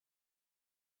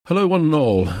Hello one and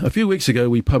all. A few weeks ago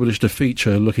we published a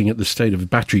feature looking at the state of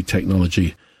battery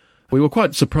technology. We were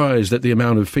quite surprised at the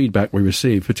amount of feedback we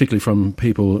received, particularly from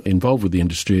people involved with the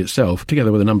industry itself,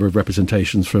 together with a number of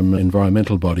representations from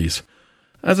environmental bodies.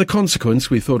 As a consequence,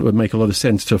 we thought it would make a lot of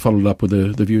sense to follow it up with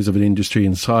the views of an industry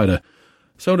insider.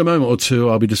 So in a moment or two,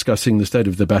 I'll be discussing the state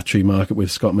of the battery market with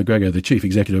Scott McGregor, the Chief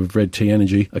Executive of Redti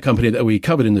Energy, a company that we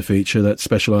covered in the feature that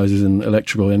specialises in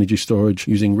electrical energy storage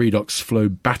using redox flow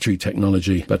battery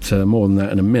technology, but more than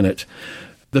that in a minute.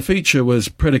 The feature was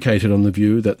predicated on the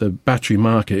view that the battery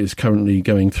market is currently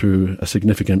going through a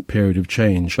significant period of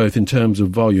change, both in terms of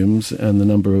volumes and the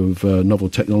number of novel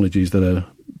technologies that are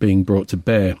being brought to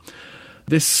bear.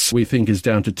 This, we think, is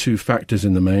down to two factors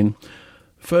in the main.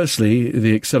 Firstly,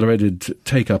 the accelerated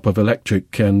take-up of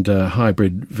electric and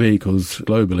hybrid vehicles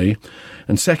globally,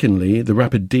 and secondly, the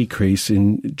rapid decrease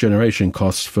in generation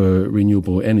costs for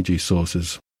renewable energy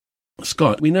sources.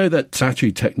 Scott, we know that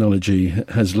battery technology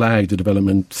has lagged the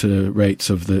development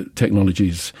rates of the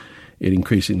technologies it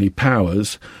increasingly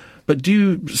powers, but do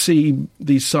you see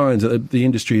these signs that the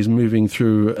industry is moving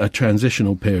through a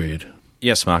transitional period?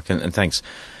 Yes, Mark, and thanks.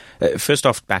 First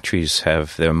off, batteries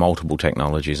there are multiple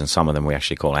technologies, and some of them we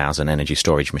actually call ours an energy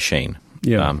storage machine.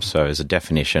 Yeah. So as a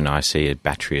definition, I see a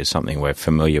battery as something we're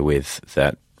familiar with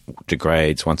that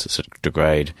degrades. Once it's a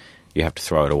degrade, you have to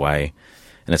throw it away.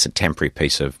 And it's a temporary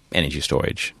piece of energy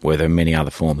storage, where there are many other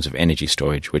forms of energy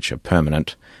storage which are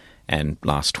permanent and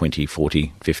last 20,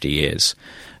 40, 50 years.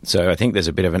 So I think there's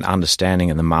a bit of an understanding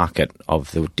in the market of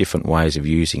the different ways of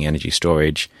using energy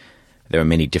storage. There are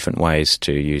many different ways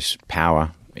to use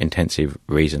power-intensive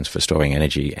reasons for storing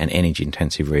energy and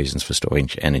energy-intensive reasons for storing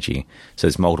energy. So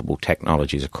there's multiple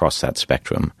technologies across that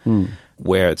spectrum.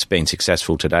 Where it's been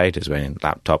successful to date has been in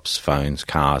laptops, phones,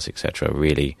 cars, etc.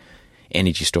 Really,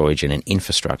 energy storage in an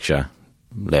infrastructure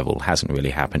level hasn't really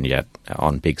happened yet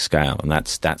on big scale, and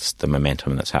that's the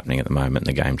momentum that's happening at the moment,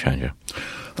 the game changer.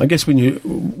 I guess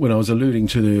when I was alluding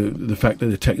to the fact that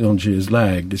the technology has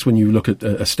lagged, it's when you look at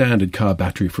a standard car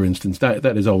battery, for instance, that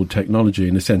is old technology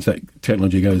in the sense that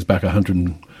technology goes back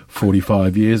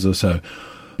 145 years or so.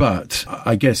 But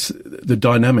I guess the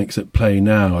dynamics at play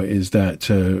now is that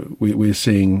we're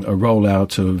seeing a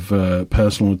rollout of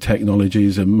personal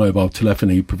technologies, and mobile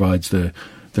telephony provides the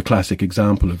classic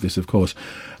example of this, of course.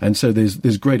 And so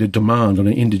there's greater demand on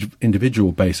an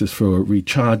individual basis for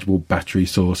rechargeable battery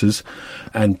sources.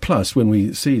 And plus, when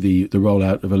we see the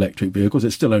rollout of electric vehicles,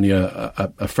 it's still only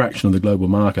a fraction of the global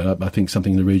market, I think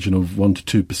something in the region of 1%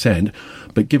 to 2%.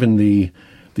 But given the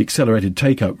accelerated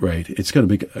take-up rate, it's going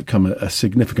to become a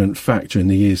significant factor in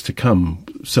the years to come.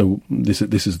 So this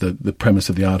is the premise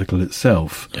of the article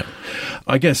itself. Yeah.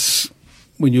 I guess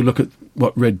when you look at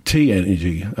what Redti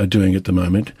Energy are doing at the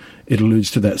moment, it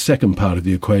alludes to that second part of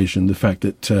the equation, the fact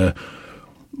that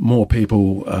more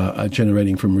people are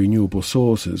generating from renewable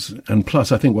sources. And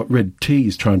plus, I think what Redti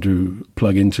is trying to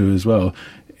plug into as well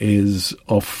is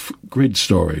off-grid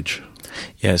storage.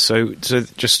 Yeah, so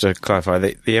just to clarify,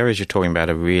 the areas you're talking about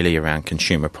are really around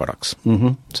consumer products.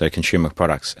 Mm-hmm. So consumer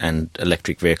products and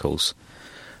electric vehicles.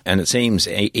 And it seems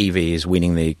EV is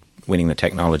winning the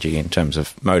technology in terms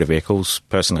of motor vehicles.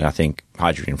 Personally, I think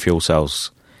hydrogen fuel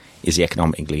cells is the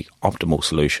economically optimal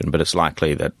solution, but it's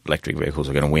likely that electric vehicles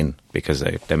are going to win because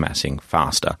they're massing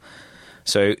faster.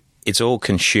 So it's all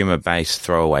consumer-based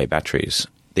throwaway batteries.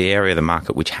 The area of the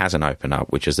market which hasn't opened up,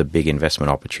 which is a big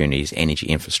investment opportunity, is energy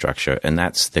infrastructure, and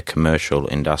that's the commercial,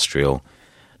 industrial,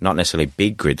 not necessarily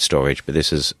big grid storage, but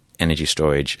this is energy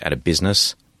storage at a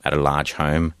business, at a large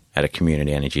home, at a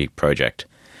community energy project,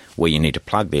 where you need to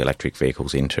plug the electric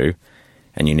vehicles into,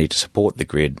 and you need to support the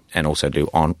grid and also do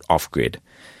off-grid.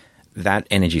 That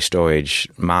energy storage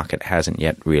market hasn't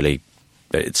yet really.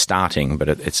 It's starting, but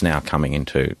it's now coming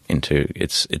into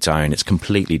its own. It's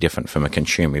completely different from a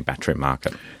consumer battery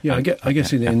market. Yeah, I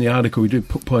guess in the article we do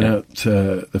point out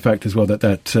the fact as well that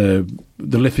the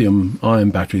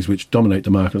lithium-ion batteries, which dominate the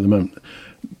market at the moment,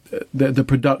 the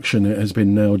production has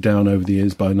been nailed down over the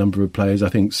years by a number of players. I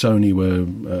think Sony were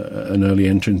an early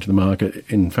entrant into the market.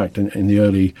 In fact, in the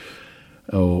early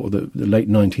or the late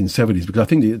 1970s, because I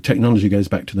think the technology goes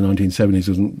back to the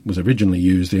 1970s, was originally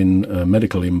used in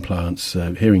medical implants,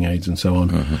 hearing aids and so on.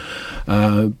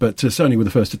 Mm-hmm. But Sony were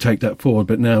the first to take that forward.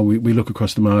 But now we look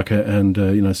across the market and,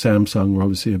 Samsung were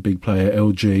obviously a big player,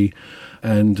 LG,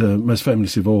 and most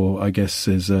famously of all, I guess,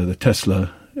 is the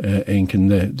Tesla Inc.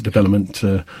 and the development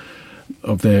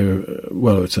of their,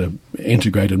 it's an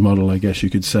integrated model, I guess you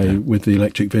could say, with the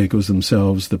electric vehicles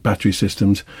themselves, the battery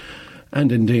systems,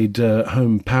 and indeed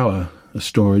home power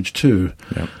storage too.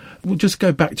 Yeah. We'll just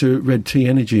go back to Redti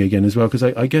Energy again as well, because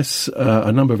I guess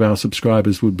a number of our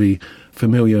subscribers would be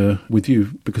familiar with you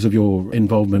because of your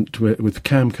involvement with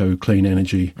Camco Clean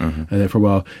Energy there for a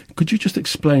while. Could you just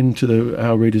explain to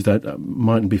our readers that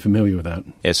mightn't be familiar with that?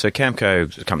 Yeah, so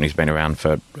Camco, the company's been around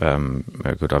for,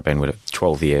 I've been with it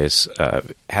 12 years,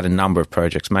 had a number of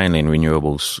projects, mainly in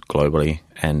renewables globally,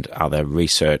 and other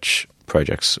research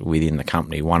projects within the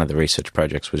company. One of the research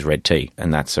projects was Redti,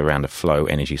 and that's around a flow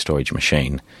energy storage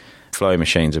machine. Flow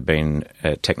machines have been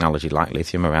technology like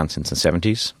lithium around since the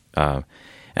 70s,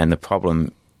 and the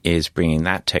problem is bringing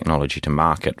that technology to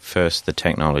market. First, the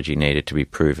technology needed to be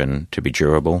proven to be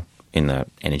durable in the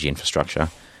energy infrastructure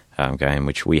game,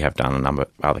 which we have done, a number of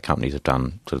other companies have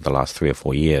done for the last 3 or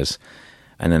 4 years.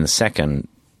 And then the second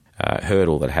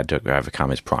hurdle that had to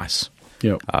overcome is price.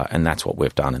 Yep. And that's what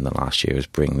we've done in the last year, is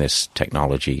bring this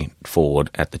technology forward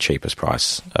at the cheapest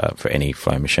price for any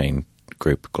flow machine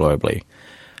group globally.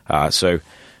 So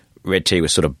Redti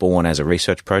was sort of born as a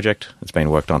research project. It's been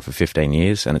worked on for 15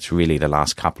 years, and it's really the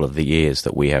last couple of the years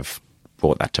that we have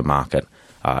brought that to market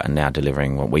and now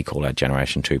delivering what we call our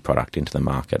Generation 2 product into the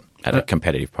market at a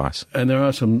competitive price. And there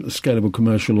are some scalable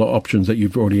commercial options that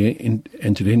you've already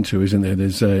entered into, isn't there?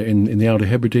 There's in the Outer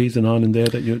Hebrides, an island there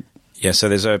that you're... Yeah, so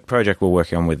there's a project we're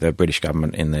working on with the British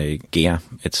government in the GIA.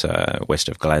 It's west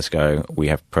of Glasgow. We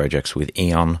have projects with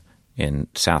E.ON in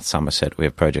South Somerset. We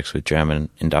have projects with German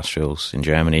industrials in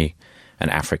Germany and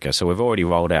Africa. So we've already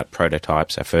rolled out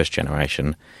prototypes, our first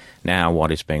generation. Now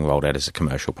what is being rolled out is a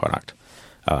commercial product.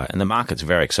 And the market's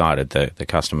very excited. The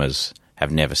customers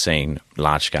have never seen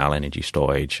large-scale energy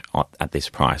storage at this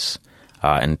price.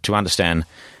 And to understand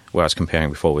what I was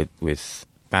comparing before with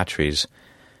batteries,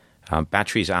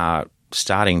 batteries are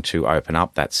starting to open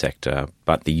up that sector,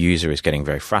 but the user is getting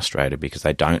very frustrated because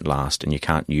they don't last and you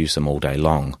can't use them all day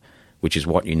long, which is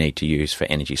what you need to use for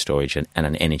energy storage and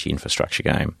an energy infrastructure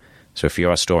game. So if you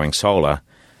are storing solar,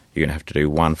 you're going to have to do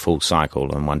one full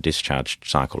cycle and one discharge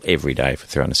cycle every day for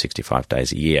 365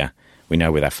 days a year. We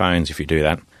know with our phones, if you do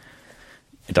that,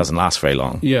 it doesn't last very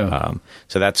long. Yeah.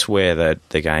 So that's where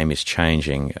the game is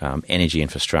changing. Energy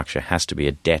infrastructure has to be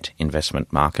a debt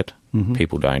investment market.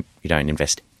 Mm-hmm. You don't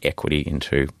invest equity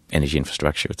into energy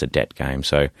infrastructure. It's a debt game.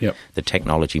 So the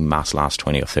technology must last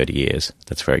 20 or 30 years.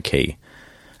 That's very key.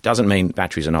 Doesn't mean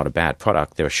batteries are not a bad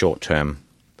product. They're a short-term,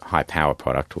 high-power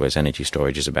product, whereas energy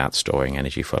storage is about storing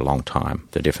energy for a long time.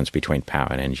 The difference between power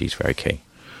and energy is very key.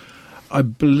 I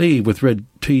believe with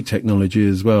Redti technology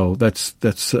as well,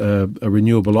 that's a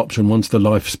renewable option once the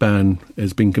lifespan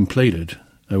has been completed.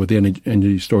 With the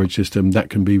energy storage system, that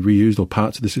can be reused, or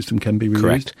parts of the system can be reused?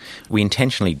 Correct. We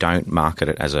intentionally don't market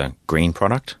it as a green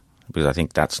product because I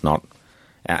think that's not...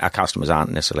 Our customers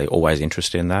aren't necessarily always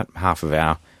interested in that. Half of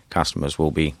our customers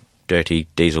will be dirty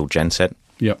diesel genset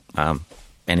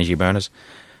energy burners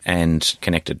and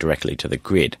connected directly to the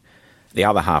grid. The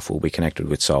other half will be connected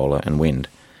with solar and wind.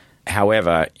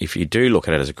 However, if you do look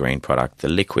at it as a green product, the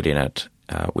liquid in it,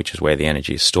 which is where the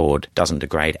energy is stored, doesn't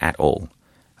degrade at all.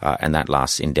 And that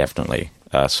lasts indefinitely.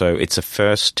 So it's the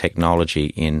first technology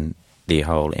in the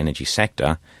whole energy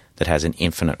sector that has an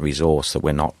infinite resource that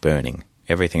we're not burning.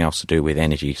 Everything else to do with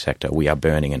energy sector, we are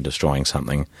burning and destroying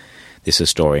something. This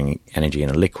is storing energy in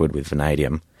a liquid with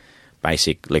vanadium.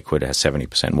 Basic liquid has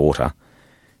 70% water,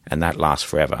 and that lasts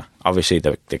forever. Obviously,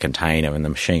 the container and the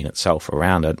machine itself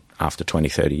around it, after 20,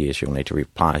 30 years, you'll need to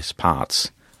replace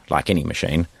parts, like any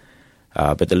machine.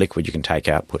 But the liquid you can take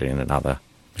out, put it in another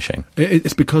machine.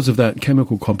 It's because of that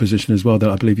chemical composition as well that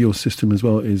I believe your system as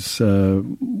well is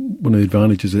one of the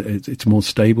advantages. It's more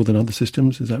stable than other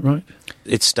systems. Is that right?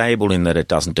 It's stable in that it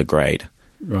doesn't degrade.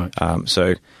 Right.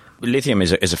 So lithium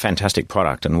is a fantastic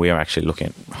product, and we are actually looking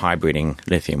at hybriding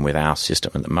lithium with our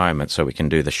system at the moment, so we can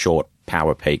do the short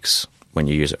power peaks when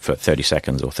you use it for 30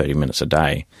 seconds or 30 minutes a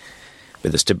day.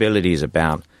 But the stability is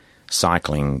about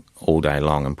cycling all day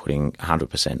long and putting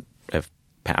 100% of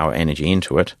power energy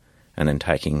into it, and then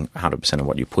taking 100% of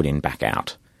what you put in back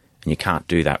out. And you can't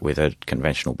do that with a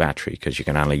conventional battery because you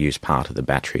can only use part of the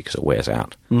battery because it wears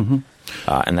out. Mm-hmm.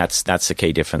 And that's the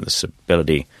key difference, the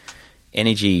stability.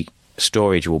 Energy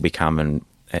storage will become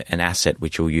an asset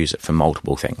which you'll use it for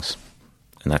multiple things.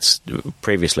 And that's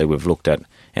previously we've looked at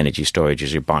energy storage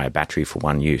as you buy a battery for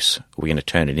one use. We're going to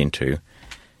turn it into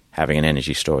having an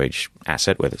energy storage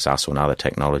asset, whether it's us or another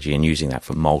technology, and using that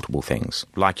for multiple things,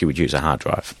 like you would use a hard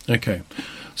drive. Okay.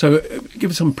 So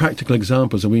give us some practical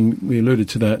examples. I mean, we alluded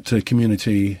to that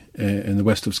community in the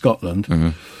west of Scotland.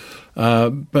 Mm-hmm.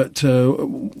 But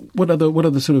what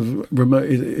other sort of remote?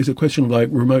 Is it a question of like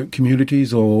remote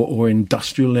communities or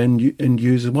industrial end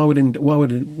users? Why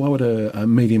would a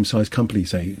medium-sized company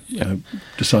say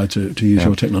decide to use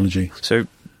your technology? So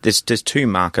there's two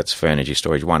markets for energy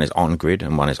storage. One is on-grid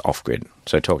and one is off-grid.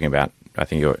 So talking about, I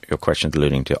think your question's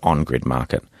alluding to on-grid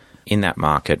market. In that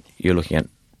market, you're looking at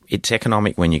it's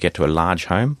economic when you get to a large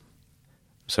home,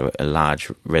 so a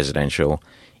large residential,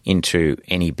 into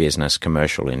any business,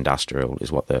 commercial, industrial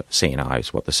is what the C&I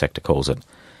is what the sector calls it.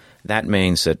 That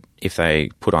means that if they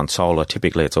put on solar,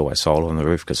 typically it's always solar on the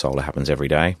roof because solar happens every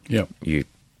day. Yep. You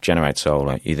generate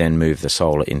solar, you then move the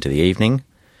solar into the evening.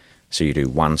 So you do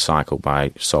one cycle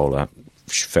by solar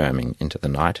firming into the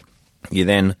night. You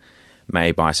then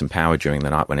may buy some power during the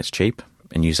night when it's cheap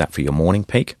and use that for your morning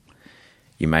peak.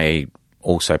 You may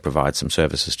also provide some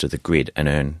services to the grid and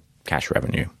earn cash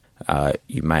revenue.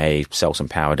 You may sell some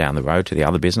power down the road to the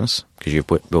other business because you've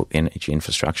built energy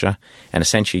infrastructure, and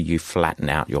essentially you flatten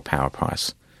out your power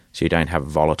price. So you don't have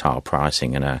volatile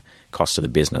pricing and a cost to the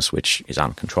business which is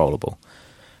uncontrollable.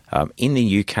 In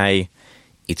the UK,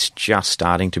 it's just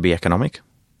starting to be economic.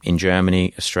 In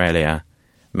Germany, Australia,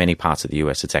 many parts of the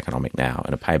US, it's economic now,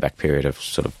 and a payback period of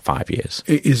sort of 5 years.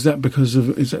 Is that because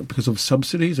of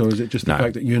subsidies, or is it just the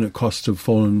fact that unit costs have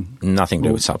fallen? Nothing to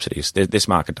do with subsidies. This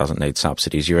market doesn't need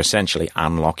subsidies. You're essentially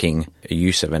unlocking a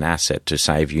use of an asset to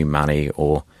save you money,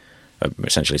 or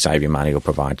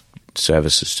provide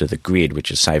services to the grid,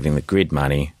 which is saving the grid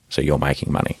money, so you're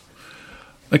making money.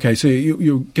 Okay, so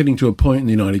you're getting to a point in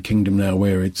the United Kingdom now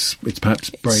where it's perhaps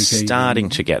break-even. Starting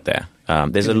to get there.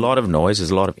 There's a lot of noise.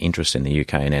 There's a lot of interest in the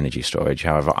UK in energy storage.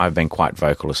 However, I've been quite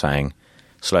vocal of saying,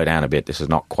 slow down a bit. This is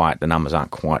not quite, the numbers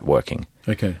aren't quite working.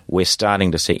 Okay. We're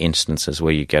starting to see instances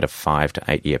where you get a 5 to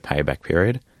 8 year payback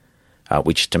period,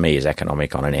 which to me is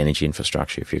economic on an energy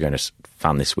infrastructure. If you're going to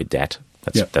fund this with debt,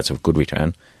 that's a good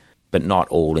return. But not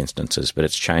all instances, but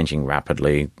it's changing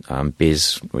rapidly.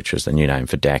 BIS, which is the new name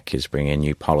for DEC, is bringing a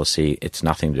new policy. It's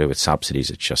nothing to do with subsidies.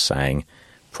 It's just saying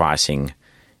pricing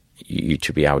you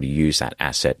to be able to use that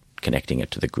asset, connecting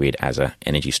it to the grid as an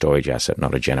energy storage asset,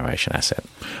 not a generation asset.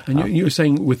 And you were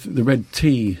saying with the Red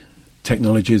T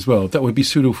technology as well, that would be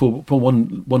suitable for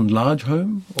one large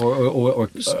home or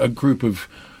a group of,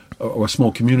 or a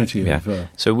small community of...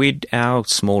 So our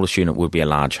smallest unit would be a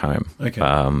large home. Okay.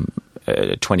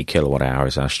 20 kilowatt hour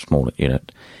is our smallest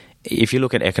unit. If you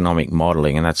look at economic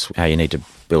modelling, and that's how you need to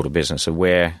build a business, of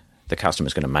where the customer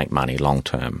is going to make money long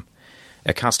term.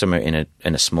 A customer in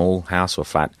a small house or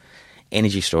flat,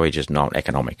 energy storage is not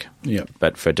economic. Yeah.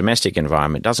 But for a domestic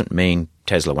environment, doesn't mean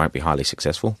Tesla won't be highly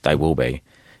successful. They will be.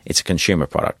 It's a consumer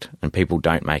product, and people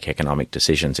don't make economic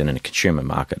decisions in a consumer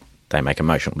market. They make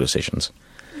emotional decisions.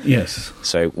 Yes.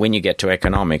 So when you get to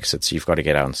economics, you've got to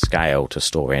get on scale to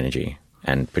store energy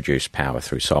and produce power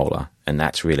through solar. And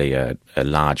that's really a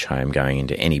large home going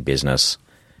into any business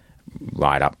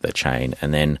right up the chain.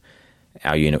 And then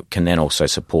our unit can then also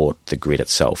support the grid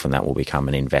itself, and that will become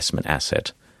an investment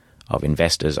asset of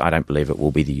investors. I don't believe it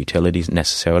will be the utilities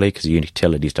necessarily, because the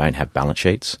utilities don't have balance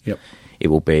sheets. Yep. It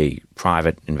will be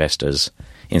private investors,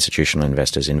 institutional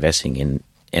investors investing in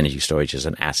energy storage as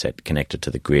an asset connected to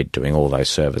the grid, doing all those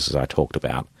services I talked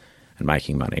about and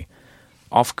making money.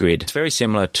 Off-grid, it's very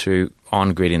similar to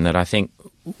on-grid in that I think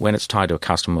when it's tied to a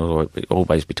customer, it will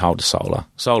always be tied to solar.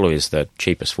 Solar is the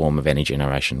cheapest form of energy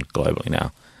generation globally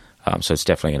now. So it's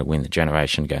definitely going to win the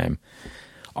generation game.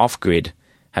 Off-grid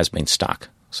has been stuck.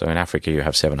 So in Africa, you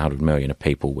have 700 million of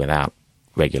people without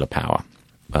regular power.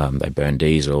 They burn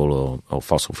diesel or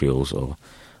fossil fuels or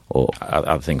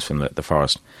other things from the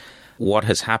forest. What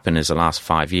has happened is the last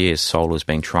 5 years, solar has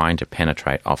been trying to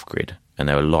penetrate off-grid. And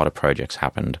there were a lot of projects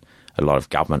happened, a lot of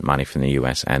government money from the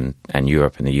US and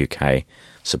Europe and the UK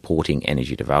supporting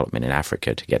energy development in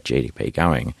Africa to get GDP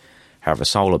going. However,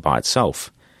 solar by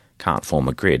itself can't form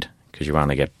a grid because you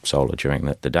only get solar during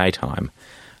the daytime.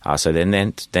 So then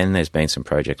there's been some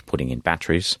projects putting in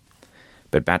batteries,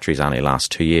 but batteries only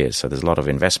last 2 years. So there's a lot of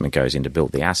investment goes in to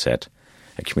build the asset.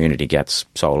 A community gets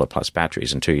solar plus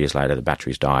batteries, and 2 years later the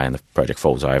batteries die and the project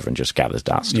falls over and just gathers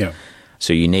dust. Yeah.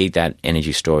 So you need that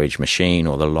energy storage machine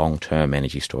or the long-term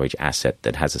energy storage asset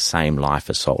that has the same life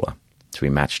as solar to be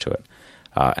matched to it.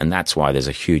 And that's why there's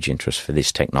a huge interest for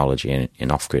this technology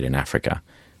in off-grid in Africa,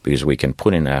 because we can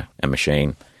put in a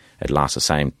machine, it lasts the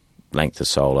same length as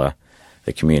solar,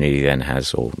 the community then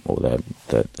has, or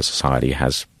the society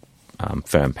has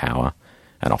firm power,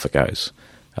 and off it goes.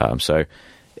 So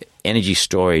energy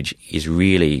storage is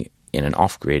really, in an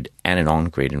off-grid and an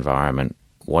on-grid environment,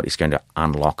 what is going to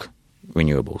unlock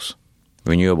renewables.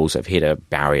 Renewables have hit a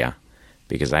barrier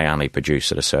because they only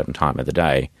produce at a certain time of the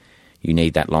day. you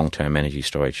need that long-term energy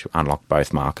storage to unlock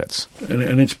both markets.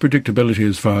 And its predictability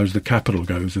as far as the capital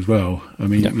goes as well. I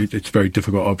mean, it's very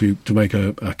difficult of you to make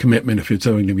a commitment if it's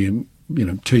only going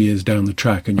to be 2 years down the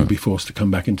track and you'll be forced to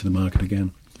come back into the market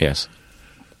again. Yes.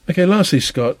 Okay, lastly,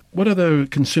 Scott, what other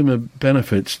consumer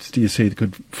benefits do you see that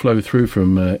could flow through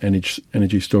from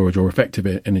energy storage or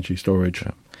effective energy storage?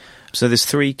 So there's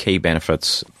 3 key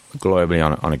benefits globally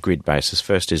on a grid basis.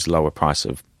 First is lower price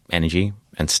of energy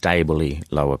and stably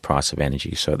lower price of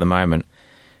energy. So at the moment,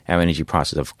 our energy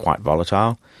prices are quite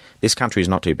volatile. This country is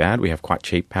not too bad. We have quite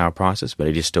cheap power prices, but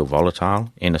it is still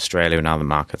volatile. In Australia and other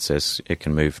markets, it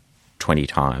can move 20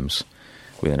 times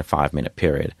within a 5-minute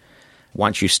period.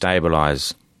 Once you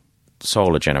stabilise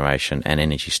solar generation and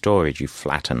energy storage, you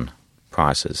flatten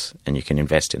prices and you can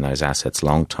invest in those assets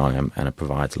long term, and it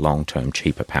provides long-term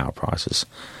cheaper power prices.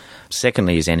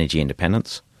 Secondly is energy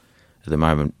independence. At the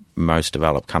moment, most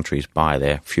developed countries buy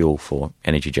their fuel for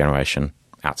energy generation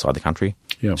outside the country.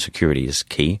 Yeah. Security is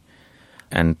key.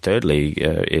 And thirdly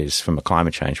is from a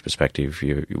climate change perspective,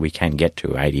 we can get to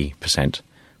 80%,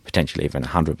 potentially even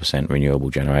 100% renewable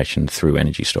generation through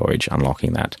energy storage,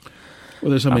 unlocking that. Well,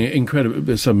 there's something incredible.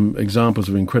 There's some examples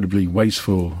of incredibly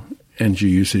wasteful energy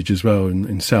usage as well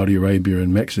in Saudi Arabia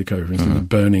and Mexico, for instance,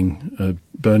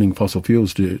 burning fossil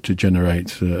fuels to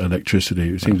generate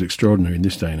electricity. It seems extraordinary in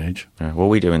this day and age. Well,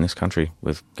 we do in this country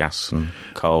with gas and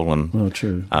coal and. Oh,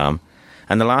 true.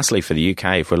 And then lastly, for the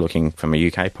UK, if we're looking from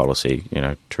a UK policy,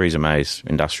 Theresa May's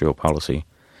industrial policy,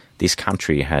 this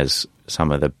country has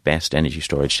some of the best energy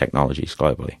storage technologies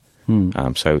globally.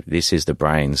 So this is the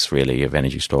brains, really, of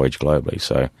energy storage globally.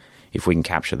 So if we can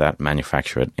capture that,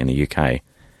 manufacture it in the UK,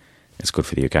 it's good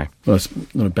for the UK. Well, it's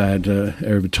not a bad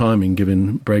area of timing,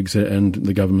 given Brexit and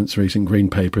the government's recent Green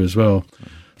Paper as well.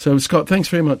 So, Scott, thanks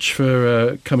very much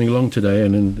for coming along today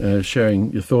and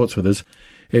sharing your thoughts with us.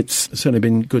 It's certainly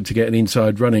been good to get an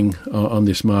inside running on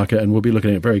this market, and we'll be looking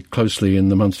at it very closely in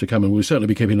the months to come, and we'll certainly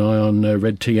be keeping an eye on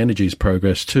Redtea Energy's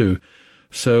progress too.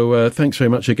 So thanks very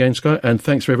much again, Scott, and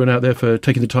thanks for everyone out there for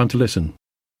taking the time to listen.